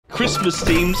Christmas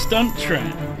themed stunt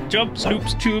track. Jumps,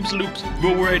 loops, tubes, loops,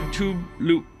 roll red, tube,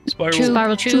 loop,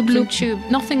 spiral, tube, loop, tube.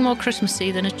 Nothing more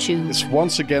Christmassy than a tube. It's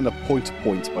once again a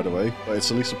point-to-point, by the way. But it's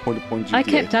at least a point-to-point GTA. I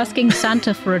kept asking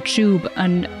Santa for a tube,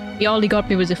 and all he got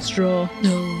me was a straw.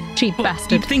 No. Cheap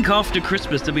bastard. You'd think after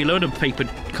Christmas there'd be a load of paper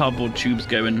cardboard tubes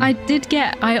going. I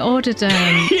ordered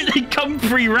They come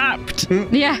pre-wrapped.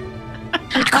 Yeah.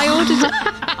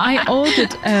 I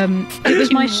ordered it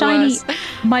was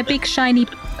my big shiny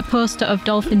poster of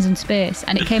dolphins in space,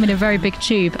 and it came in a very big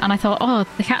tube, and I thought, oh,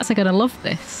 the cats are gonna love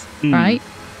this, right?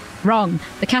 Wrong.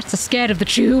 The cats are scared of the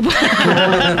tube.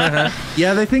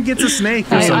 Yeah, they think it's a snake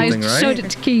or something, right? I showed it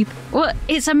to Keith. Well,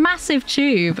 it's a massive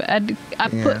tube, and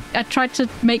I tried to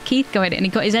make Keith go in it, and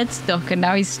he got his head stuck, and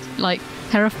now he's like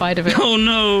terrified of it. Oh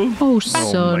no! Oh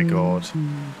son! Oh my god!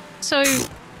 So,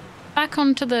 back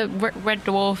onto the Red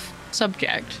Dwarf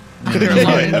subject.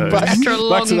 After a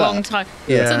long time.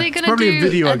 Yeah, so they're it's gonna probably do a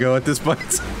video ago at this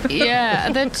point.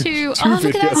 Yeah, they're two. Two Look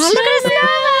at videos.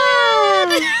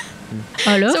 that!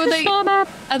 I love So the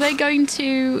are they going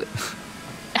to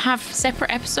have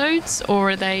separate episodes, or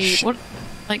are they what?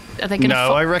 Like, are they going to?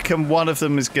 No, I reckon one of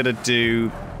them is going to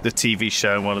do the TV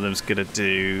show, and one of them's going to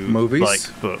do movies, like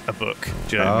a book.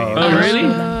 Do you know what I mean? Oh really?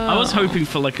 I was hoping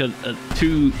for like a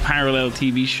two parallel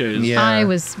TV shows. Yeah. I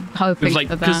was hoping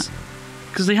for that.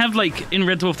 Because they have like in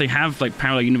Red Dwarf, they have like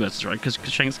parallel universes, right? Because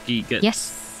Kachansky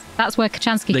gets that's where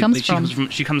Kachansky comes from.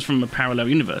 She comes from a parallel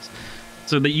universe,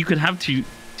 so that you could have two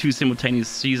simultaneous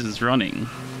seasons running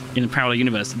in a parallel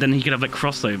universe. Then he could have like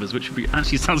crossovers, which would be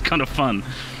actually sounds kind of fun.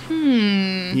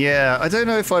 Yeah, I don't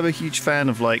know if I'm a huge fan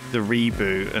of like the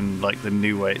reboot and like the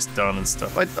new way it's done and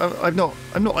stuff. I'm not.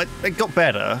 It got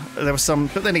better. There was some,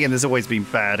 but then again, there's always been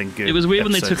bad and good. It was weird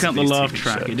when they took episodes out of the these laugh TV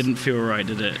track. shows. It didn't feel right,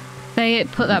 did it? They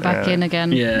put that back in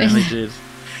again. Yeah, they did.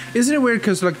 Isn't it weird?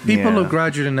 Because like people have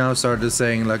gradually now started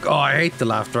saying like, "Oh, I hate the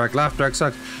laugh track. Laugh track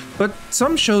sucks." But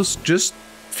some shows just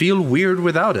feel weird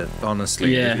without it.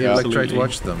 Honestly, Yeah, if you like try to absolutely.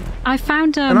 watch them. I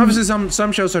found And obviously,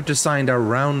 some shows are designed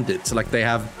around it, so like they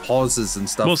have pauses and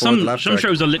stuff. Well, for the some laugh track.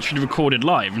 shows are literally recorded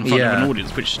live in front of Yeah. an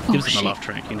audience, which gives them a laugh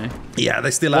track, you know. Yeah,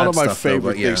 they still One add of my stuff, though,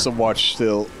 favorite but yeah. things to watch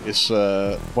still is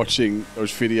watching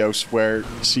those videos where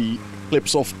you see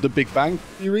clips of The Big Bang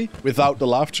Theory without the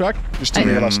laugh track, just to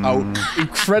realize how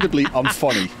incredibly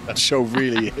unfunny that show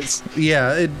really is.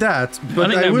 Yeah, that. But I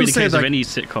think that will would be the say case of like, any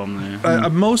sitcom, though.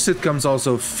 most sitcoms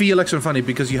also feel extra funny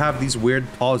because you have these weird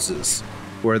pauses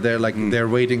where they're like they're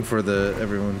waiting for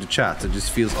everyone to chat. It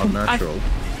just feels unnatural.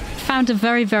 found a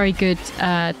very, very good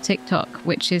TikTok,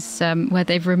 which is where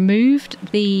they've removed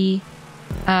the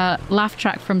laugh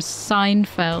track from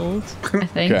Seinfeld, I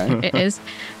think it is,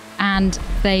 and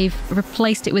they've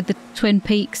replaced it with the Twin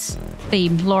Peaks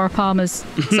theme, Laura Palmer's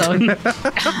song.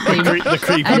 The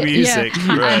creepy music,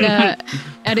 right?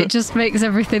 And it just makes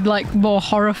everything like more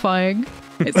horrifying.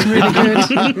 It's really good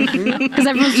because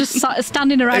everyone's just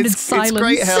standing around in silence. It's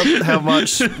great how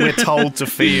much we're told to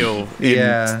feel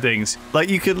in things. Like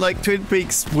you could Twin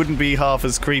Peaks wouldn't be half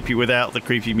as creepy without the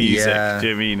creepy music. Do you know what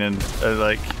I mean? And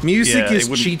like music is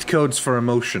cheat codes for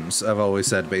emotions. I've always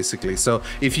said basically. So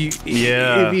if you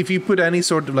put any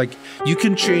sort of you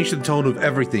can change the tone of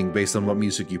everything based on what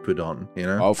music you put on. You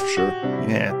know? Oh, for sure.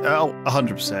 Yeah.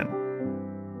 100%.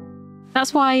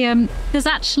 That's why there's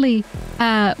actually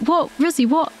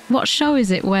what show is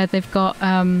it where they've got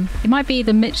it might be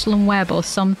the Mitchell and Webb or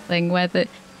something where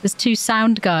there's two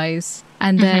sound guys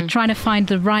and they're trying to find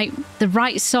the right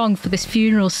song for this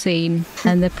funeral scene,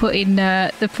 and they're putting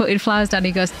flowers down. And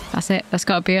he goes, "That's it. That's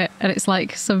got to be it." And it's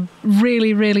like some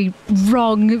really, really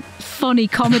wrong, funny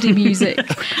comedy music,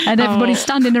 and everybody's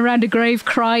standing around a grave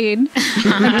crying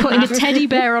and putting a teddy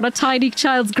bear on a tiny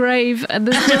child's grave, and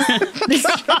there's just this.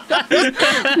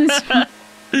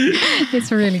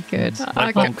 It's really good.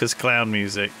 Like bonkers clown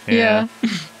music. Yeah.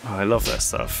 Oh, I love that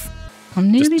stuff. I'm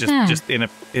nearly there. Just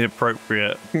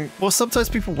inappropriate. Well, sometimes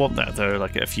people want that though,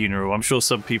 like at a funeral. I'm sure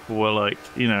some people were like,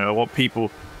 I want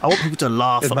people to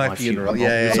laugh at my funeral.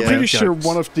 I'm pretty sure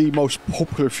one of the most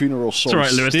popular funeral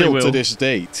songs still to this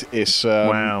date is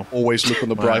 "Always Look on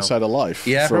the Bright Side of Life."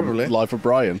 Yeah, from probably. Life of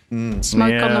Brian.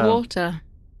 Smoke on the water.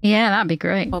 Yeah, that'd be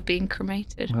great. While being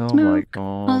cremated. Oh my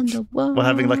god. We're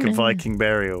having like a Viking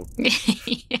burial.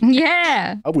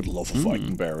 Yeah. I would love a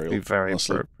Viking burial. Be very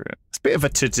appropriate. It's a bit of a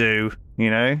to-do,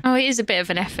 Oh, it is a bit of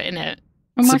an effort, isn't it?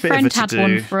 Well, my friend had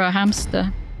one for a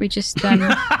hamster. We just put him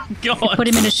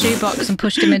in a shoebox and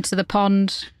pushed him into the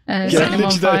pond. Set him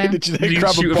on fire. Did you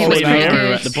grab a shoot ball a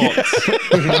arrow at the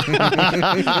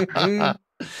the box?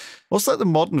 What's like the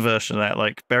modern version of that?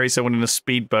 Like bury someone in a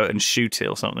speedboat and shoot it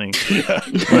or something.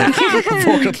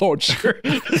 Rocket launcher.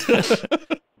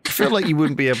 feel like you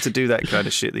wouldn't be able to do that kind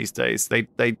of shit these days.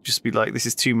 They'd just be like, this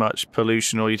is too much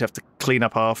pollution, or you'd have to clean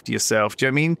up after yourself. Do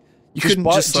you know what I mean? You couldn't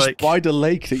just buy the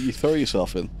lake that you throw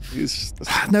yourself in.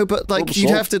 No, but like you'd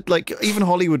have to like even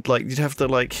Hollywood you'd have to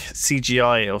like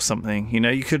CGI or something. You know,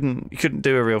 you couldn't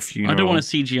do a real funeral. I don't want a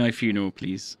CGI funeral,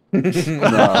 please. No,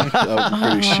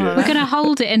 that would be shit. We're going to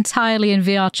hold it entirely in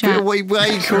VR chat. It'd be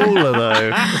way cooler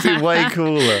though. It'd be way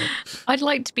cooler. I'd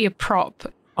like to be a prop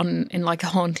in like a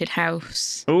haunted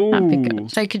house. Oh, That'd be good.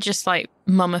 They could just like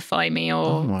mummify me or.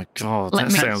 Oh my god, Let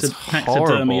that me- sounds horrible.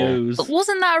 taxidermios. But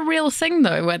wasn't that a real thing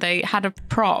though, where they had a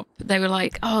prop? They were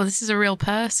like, "Oh, this is a real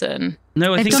person."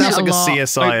 No, I They've think done Sounds it like a lot.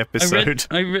 CSI episode.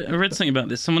 I read something about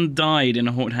this. Someone died in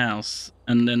a haunted house,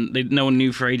 and then no one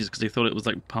knew for ages because they thought it was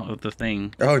like part of the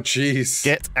thing. Oh, jeez.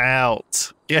 Get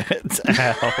out! Get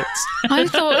out! I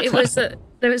thought it was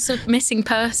there was a missing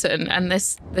person, and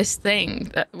this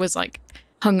thing that was like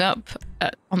hung up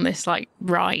on this like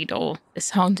ride or this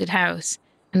haunted house,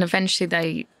 and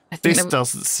eventually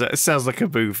It sounds like a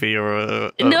movie or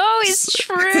a No, it's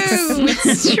true.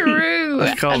 It's true.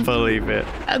 I can't believe it.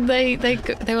 And they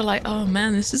were like, "Oh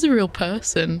man, this is a real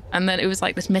person." And then it was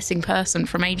like this missing person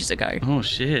from ages ago. Oh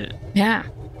shit! Yeah.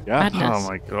 Yeah. Madness. Oh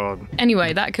my god.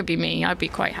 Anyway, that could be me. I'd be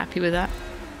quite happy with that.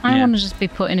 I Yeah. want to just be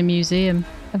put in a museum.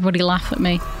 Everybody laugh at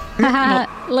me.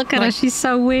 Look at her, she's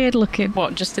so weird looking.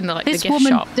 What? Just in the This gift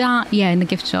woman shop? died, yeah, in the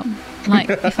gift shop. Like,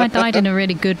 if I died in a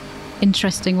really good,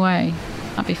 interesting way,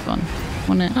 that'd be fun,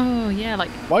 wouldn't it? Oh yeah, like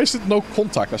Why is it no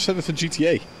contact? I said it for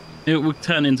GTA. It will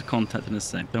turn into contact in a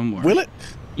sec. Don't worry. Will it?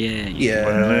 Yeah.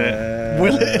 Yeah.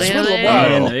 Will it? It's Will been a it? Yeah,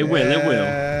 while. no, it will. It will.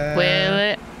 will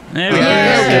it? There we go.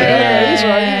 Yeah, he's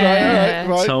right.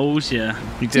 Right. Told ya.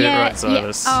 You did it right,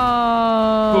 Silas. Oh,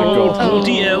 God.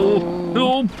 bloody hell.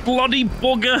 Oh, bloody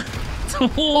bugger.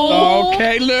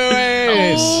 Okay,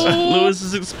 Lewis. Lewis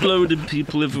has exploded,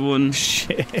 people, everyone.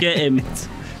 Shit. Get him.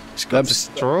 Just got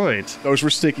destroyed. Those were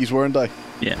stickies, weren't they?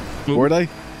 Yeah. Were they?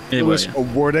 They were, Lewis, yeah. or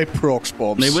were they prox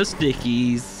bombs? They were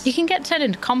stickies. You can get turned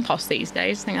into compost these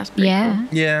days. I think that's pretty Yeah,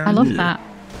 cool. Yeah. I love that.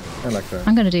 I like that.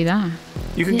 I'm going to do that.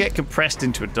 You can get compressed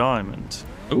into a diamond.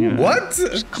 Ooh. What?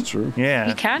 It's true. Yeah.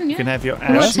 You can, You can yeah. have your It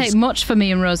won't ashes. take much for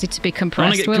me and Rosie to be I want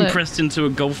compressed, to get will compressed into a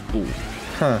golf ball.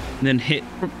 Huh. And then hit.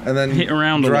 And then Hit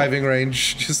around a lot. driving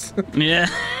range. Just Yeah.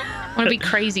 I want to be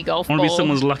crazy golf I ball. want to be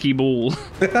someone's lucky ball.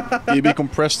 You'd be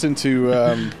compressed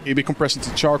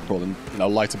into charcoal and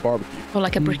light a barbecue. Or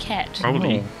like a briquette.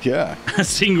 Probably. Yeah. A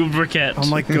single briquette. Oh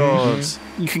my god.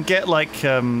 You can get like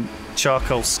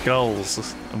charcoal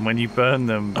skulls, and when you burn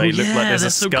them, they Oh, look yeah, like there's a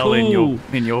that's so skull cool.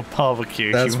 in your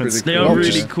barbecue. That's human pretty They skull. are cool.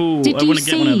 really cool. Did I you want to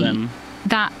get one of see- them.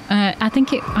 That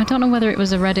I don't know whether it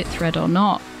was a Reddit thread or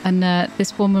not, and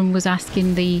this woman was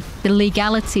asking the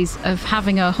legalities of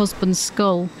having her husband's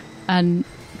skull, and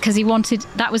because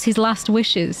that was his last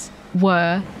wishes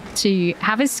were to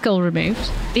have his skull removed,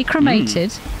 be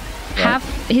cremated, have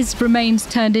his remains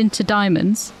turned into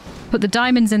diamonds, put the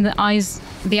diamonds in the eye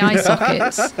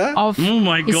sockets of Oh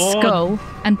my his God. skull,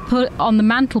 and put on the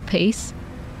mantelpiece.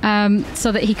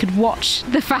 So that he could watch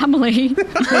the family.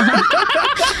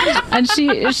 And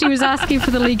she was asking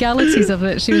for the legalities of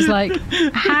it. She was like,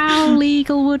 how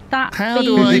legal would that How be?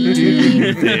 do I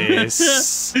do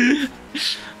this?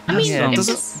 I mean, Yeah,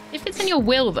 if it's in your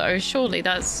will, though, surely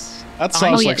that's. That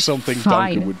sounds yeah, like something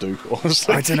fine. Duncan would do,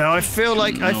 honestly. I don't know. I feel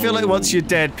like once you're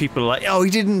dead, people are like, "Oh, he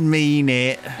didn't mean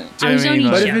it." Do you know I was what I mean?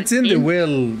 only But Like, if it's in the in-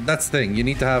 will, that's the thing. You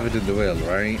need to have it in the will,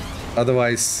 right?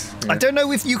 Otherwise, I don't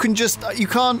know if you can just you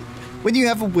can't when you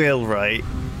have a will, right?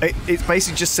 It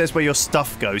basically just says where your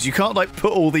stuff goes. You can't like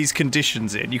put all these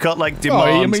conditions in. You can't like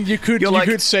demand. I mean, you could- you're you like,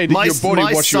 could say that my, your body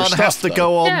my was your son has stuff, to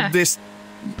go on Yeah. this.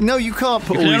 No, you can't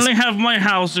put You all can these. only have my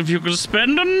house if you can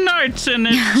spend a night in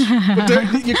it.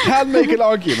 But you can make an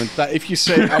argument that if you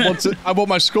say I want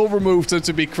my skull removed and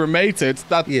to be cremated,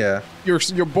 that Yeah.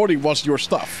 your body was your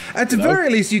stuff. At the very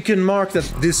least, you can mark that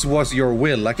this was your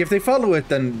will. Like, if they follow it,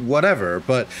 then whatever.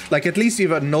 But, like, at least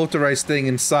you've a notarized thing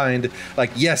and signed,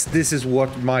 like, yes, this is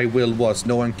what my will was.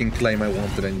 No one can claim I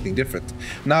wanted anything different.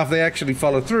 Now, if they actually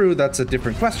follow through, that's a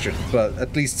different question. But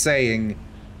at least saying,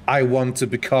 I want to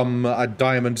become a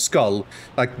diamond skull,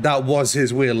 like, that was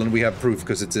his will, and we have proof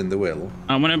because it's in the will.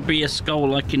 I want to be a skull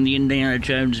like in the Indiana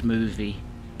Jones movie.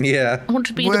 Yeah. I want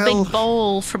to be the Well- big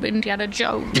ball from Indiana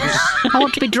Jones. I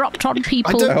want to be dropped on I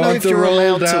people. don't know want if to you're roll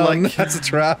allowed to down. like That's a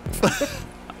trap.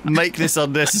 make this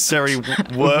unnecessary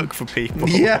work for people.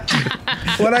 Yeah.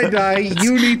 When I die,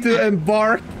 you need to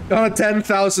embark on a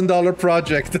 $10,000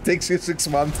 project that takes you 6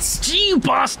 months. Gee, you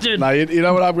bastard! Now, you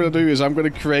know what I'm going to do is I'm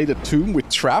going to create a tomb with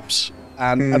traps,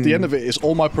 and at the end of it is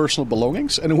all my personal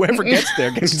belongings, and whoever gets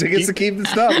there gets to keep the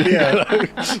stuff. Yeah,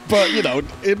 but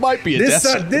it might be a death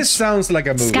sentence. This sounds like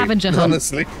a movie. Scavenger hunt.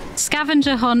 Honestly,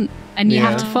 scavenger hunt, and you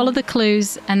have to follow the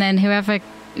clues, and then whoever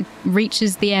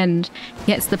reaches the end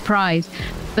gets the prize.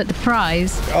 But the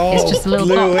prize is just a little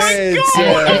box.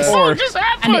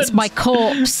 And it's my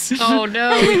corpse. Oh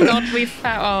no, we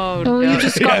found. Oh, you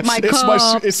just got my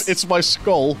corpse. It's my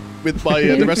skull with my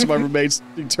the rest of my remains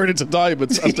being turned into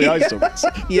diamonds as the items.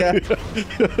 Yeah.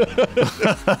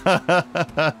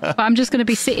 But I'm just going to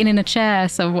be sitting in a chair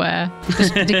somewhere,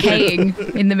 just decaying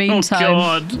in the meantime. Oh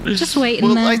God. Just waiting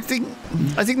Well, there. I think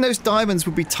those diamonds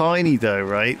would be tiny though,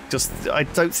 right? I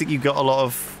don't think you've got a lot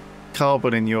of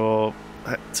carbon in your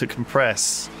to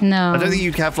compress. No. I don't think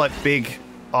you could have like big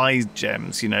eye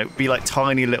gems, be like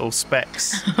tiny little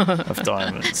specks of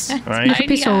diamonds, right? Little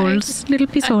pissholes. Little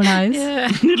pissole eyes.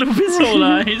 Yeah. Little pissole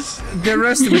eyes. The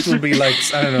rest of it will be like,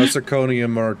 I don't know,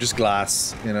 zirconium or just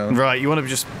glass, Right, you want to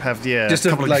just have Just a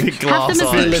a, couple like, of big Have glass them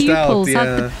as eyes. the Fill it out, pupils. yeah.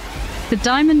 Have the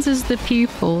diamonds as the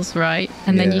pupils, right?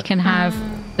 And then Yeah. you can have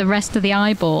the rest of the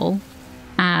eyeball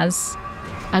as,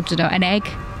 I don't know, an egg.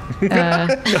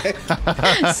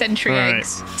 Century Right.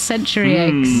 eggs. Century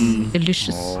eggs.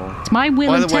 Delicious. It's my will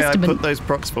By and the way, I testament. put those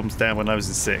prox bombs down when I was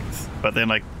in 6th, but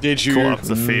then I Did you? caught up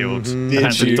the field and Did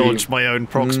had to you? dodge my own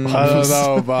prox bombs. I don't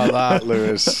know about that,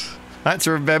 Lewis. I had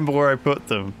to remember where I put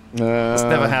them. It's It's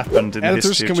never happened in the Editors,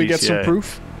 history can of we get GTA. some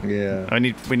proof? Yeah.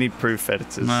 We need proof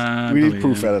editors. We need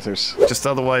proof editors. Just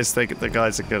otherwise, the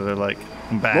guys are gonna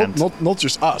ban. Not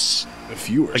just us, the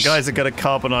viewers. The guys are gonna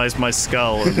carbonize my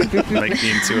skull and make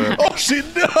me into Oh shit!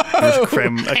 No! a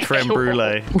creme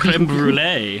brulee. Creme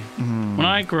brulee. When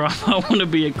I grow up, I want to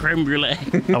be a creme brulee.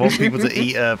 I want people to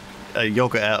eat a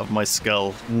yogurt out of my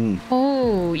skull.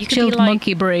 Oh, you could Chilled be like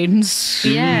monkey brains.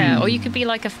 or you could be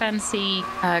like a fancy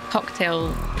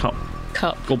cocktail cup.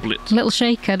 Goblet. Little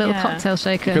shaker, little Yeah. cocktail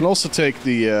shaker. You can also take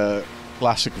the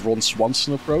classic Ron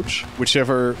Swanson approach.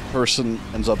 Whichever person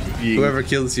ends up being Whoever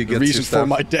kills you the gets reason your for stuff.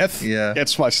 my death Yeah.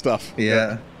 gets my stuff.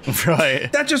 Yeah.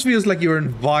 Right. That just feels like you're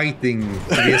inviting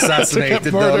to be assassinated,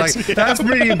 get though. murdered, Like, yeah. that's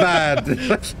pretty bad.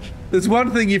 There's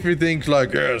one thing if you think,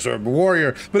 like, yes, I'm a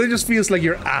warrior, but it just feels like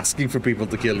you're asking for people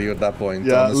to kill you at that point.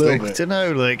 Yeah, a honestly. little I bit. don't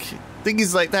know, thing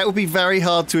is, that would be very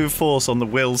hard to enforce on the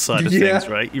will side of Yeah.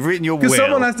 things, right? You've written your will. Because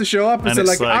someone has to show up and and say, it's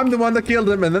like, like- I'm the one that killed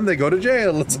him, and then they go to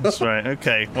jail. That's right,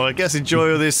 okay. Well, I guess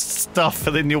enjoy all this stuff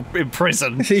and then you're in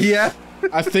prison. Yeah.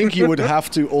 I think you would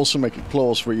have to also make a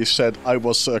clause where you said I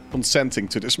was consenting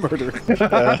to this murder.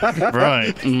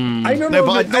 Right. I don't No, know.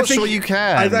 but I'm not think- sure you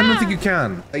can. I don't think you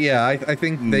can. Yeah, I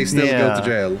think they still go to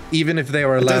jail, even if they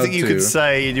were I allowed don't think you to. could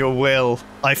say in your will,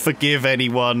 I forgive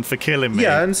anyone for killing me.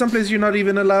 Yeah, in some places you're not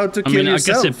even allowed to I kill mean,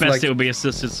 yourself. I guess at best like, it would be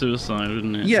assisted suicide,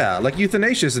 wouldn't it? yeah, like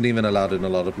euthanasia isn't even allowed in a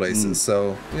lot of places.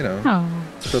 So Oh.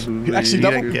 it's probably Actually,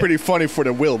 that would be Yeah. pretty funny for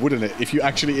the will, wouldn't it? If you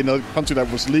actually, in a country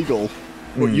that was legal,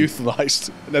 were euthanized,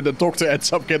 and then the doctor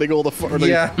ends up getting all the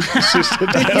Yeah. assistant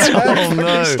Oh,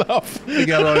 no. stuff. you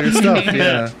got all your stuff.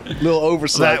 Yeah. Little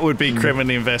oversight. That would be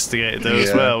criminally investigated though as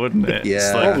Yeah. well, wouldn't it? Yeah.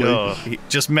 It's like, Probably. oh, he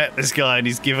just met this guy and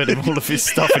he's given him all of his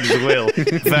stuff in his will.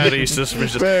 Very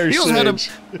suspicious. Very He also had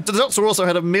strange. the doctor also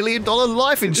had $1 million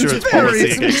life insurance It's very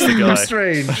policy against the guy.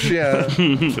 strange. Yeah.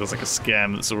 Feels like a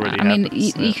scam that's already I mean, happened.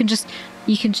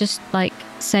 you can just like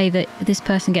say that this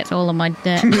person gets all of my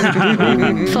debt.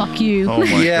 Fuck you. Oh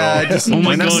my Yeah, god. just- Oh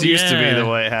my I mean, that's God, used to be yeah. the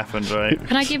way it happened, right?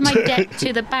 Can I give my debt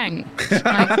to the bank? Can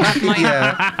I have my,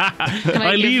 can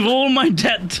I give- leave all my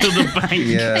debt to the bank.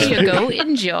 Yeah. There you go.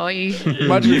 Enjoy.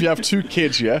 Imagine if you have 2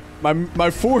 kids, yeah? My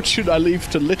fortune I leave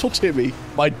to little Timmy.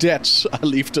 My debts I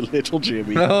leave to little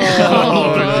Jimmy.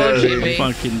 Oh, Jimmy.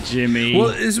 Fucking Jimmy. Well,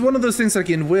 it's one of those things like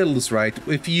in wills, right?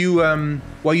 If you,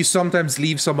 well, you sometimes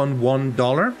leave someone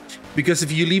 $1 because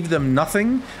if you leave them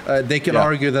nothing, they can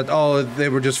argue that they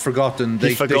were just forgotten.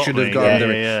 They forgot should have me. gone Yeah,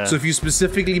 there. yeah. So if you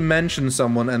specifically mention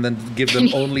someone and then give them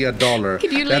only $1,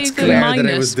 Can you that's leave them clear that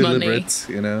it was minus money? deliberate.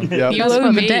 You know. Yeah. You That's owe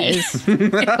what the me. debt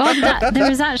is. God, there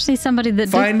was actually somebody that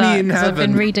Find did me that. in 'Cause I've been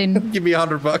heaven. reading. Give me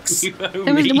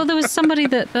 $100. There was somebody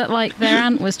that like their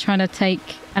aunt was trying to take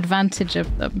advantage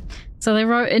of them. So they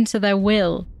wrote into their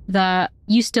will that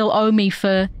you still owe me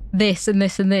for this and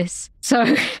this and this. So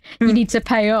you need to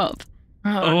pay up.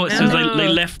 Oh, so no. they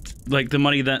left like the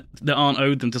money that the aunt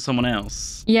owed them to someone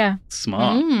else. Yeah.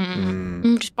 Smart.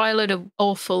 Just buy a load of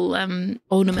awful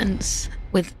ornaments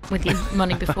with your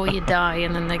money before you die,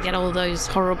 and then they get all those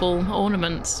horrible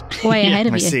ornaments. Way ahead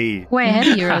of I you. see. Way ahead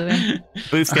of you, really.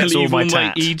 Booth I gets all leave my all my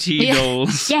tat. ET Yeah.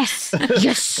 dolls. Yes.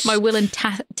 Yes. My will and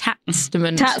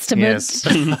Tat-stament. Tat-stament.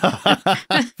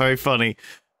 Yes. Very funny.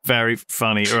 Very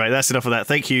funny. All right, that's enough of that.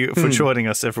 Thank you for joining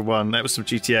us, everyone. That was some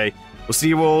GTA. We'll see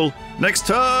you all next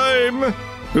time.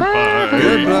 Goodbye.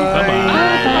 Goodbye. Bye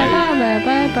bye bye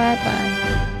bye bye bye.